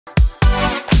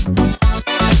What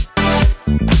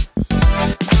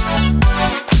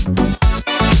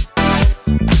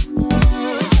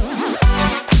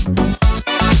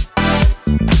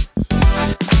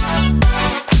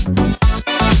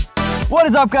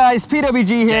is up, guys? PWG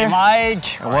here.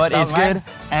 JayMike. What is good?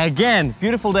 Again,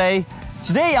 beautiful day.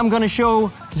 Today I'm gonna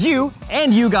show you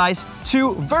and you guys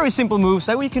two very simple moves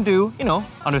that we can do, you know,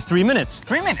 under 3 minutes.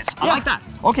 3 minutes. I like that.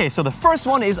 Okay, so the first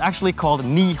one is actually called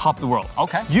knee hop the world.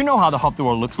 Okay. You know how the hop the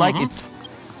world looks like. It's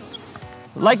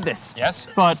like this. Yes.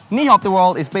 But knee hop the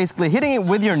world is basically hitting it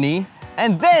with your knee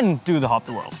and then do the hop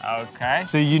the world. Okay.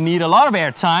 So you need a lot of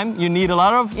air time. You need a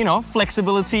lot of, you know,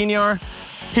 flexibility in your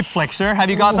hip flexor. Have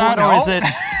you got that? No. Or is it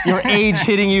your age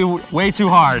hitting you way too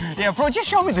hard? Yeah, bro, just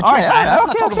show me the trick, man. Let's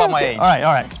not talk about my age. All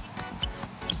right.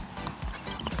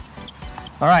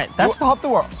 All right, that's the hop the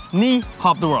world. Knee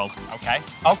hop the world.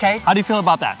 Okay. How do you feel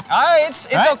about that? It's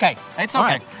Right? okay. It's All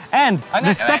okay. right. And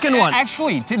the second one.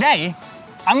 Actually, today,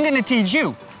 I'm gonna teach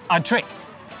you a trick.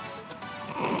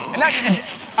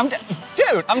 And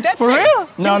dude, I'm dead For serious. real?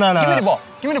 No. Give me the ball.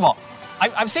 Give me the ball.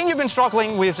 I've seen you've been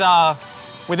struggling with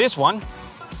this one.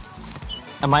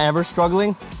 Am I ever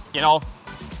struggling? You know,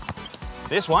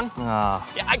 this one. Yeah,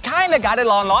 I kind of got it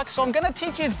on lock, so I'm gonna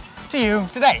teach it to you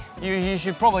today. You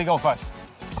should probably go first.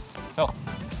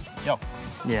 Yo,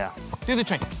 Yeah. do the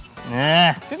trick.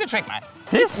 Yeah. Do the trick, man.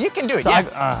 This? You can do it, So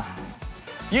yeah.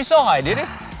 You saw how I did it.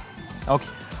 Okay.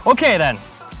 Okay then.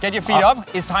 Get your feet up.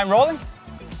 Is time rolling?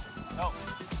 No.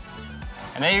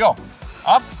 And there you go.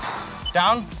 Up,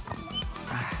 down.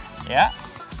 Yeah.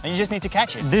 And you just need to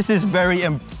catch it. This is very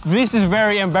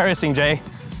embarrassing, Jay.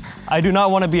 I do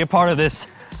not want to be a part of this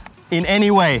in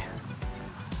any way.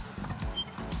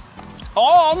 Oh,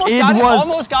 almost got it.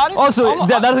 Almost got it. Also,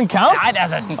 that doesn't count? That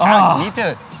doesn't count. You need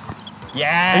to.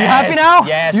 Yes. Are you happy now?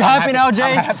 Yes. You I'm happy now, Jay?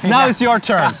 I'm happy now it's your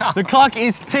turn. The clock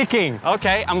is ticking.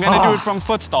 Okay, I'm gonna do it from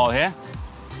foot stall here.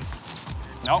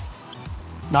 No.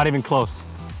 Not even close.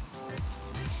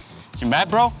 You mad,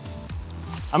 bro?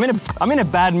 I'm in a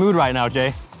bad mood right now,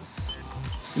 Jay.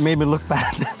 You made me look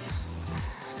bad.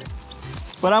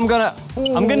 But I'm gonna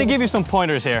give you some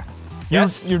pointers here.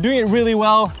 Yes. You're doing it really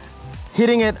well,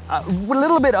 hitting it a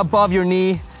little bit above your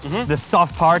knee, the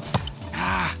soft parts,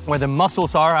 where the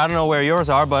muscles are. I don't know where yours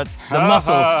are, but the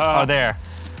muscles are there.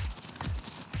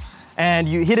 And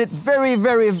you hit it very,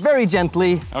 very, very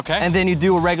gently. Okay. And then you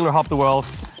do a regular hop the world.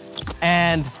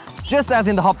 And just as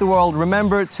in the hop the world,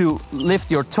 remember to lift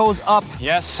your toes up.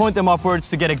 Yes. Point them upwards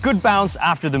to get a good bounce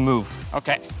after the move.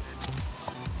 Okay.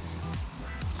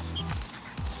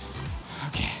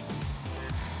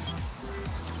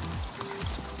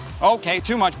 Okay,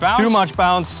 too much bounce. Too much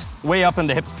bounce, way up in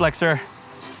the hip flexor.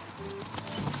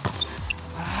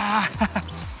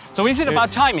 So is it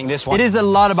about timing, this one? It is a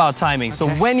lot about timing. Okay. So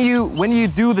when you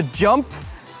do the jump,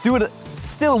 do it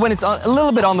still when it's a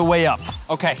little bit on the way up.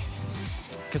 Okay.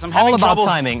 Because I'm all having about trouble.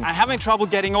 timing. I'm having trouble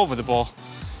getting over the ball.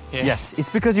 Yeah. Yes,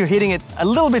 it's because you're hitting it a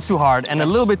little bit too hard and a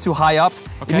little bit too high up.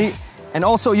 Okay. And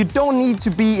also, you don't need to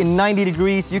be in 90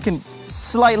 degrees. You can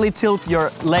slightly tilt your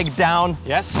leg down.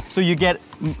 Yes. So you get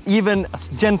even a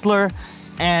gentler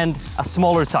and a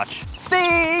smaller touch.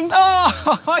 Ding!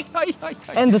 Oh!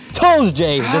 And the toes,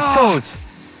 Jay, the toes.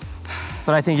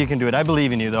 But I think you can do it. I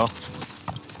believe in you, though.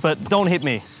 But don't hit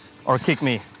me or kick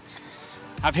me.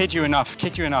 I've hit you enough,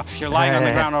 kicked you enough. You're lying on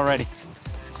the ground already.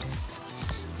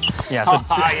 Yeah, so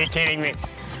you're kidding me.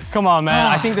 Come on, man.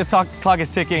 I think the clock is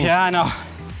ticking. Yeah, I know.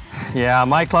 Yeah,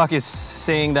 my clock is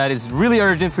saying that it's really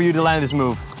urgent for you to land this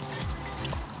move.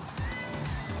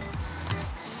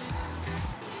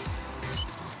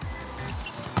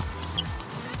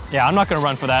 Yeah, I'm not gonna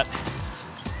run for that.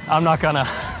 I'm not gonna.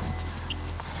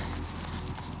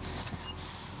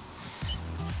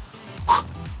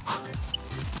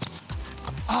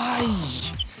 Ay,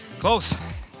 close.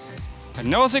 But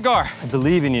no cigar. I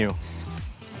believe in you.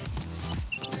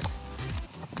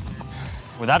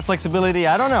 With that flexibility,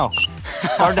 I don't know.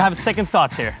 Starting to have second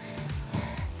thoughts here.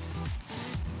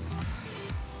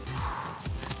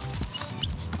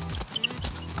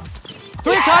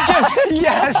 Three touches!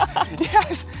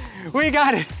 Yes! We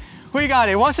got it. We got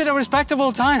it. Was it a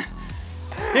respectable time?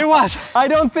 It was. I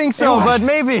don't think so, but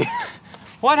maybe.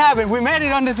 What happened? We made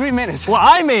it under 3 minutes. Well,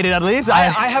 I made it at least.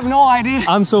 I have no idea.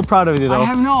 I'm so proud of you, though. I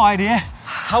have no idea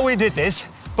how we did this.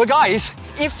 But guys,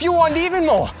 if you want even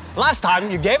more, last time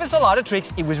you gave us a lot of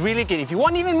tricks. It was really good. If you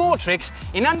want even more tricks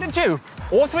in under 2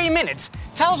 or 3 minutes,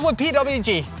 tell us what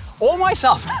PWG or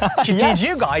myself should teach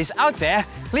you guys out there.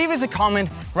 Leave us a comment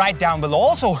right down below.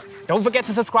 Also, don't forget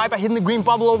to subscribe by hitting the green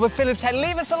bubble over Philip's head.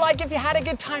 Leave us a like if you had a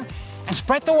good time. And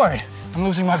spread the word, I'm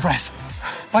losing my breath,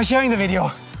 by sharing the video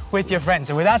with your friends.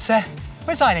 And with that said,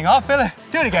 we're signing off. Phil,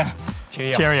 do it again.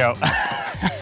 Cheerio. Cheerio.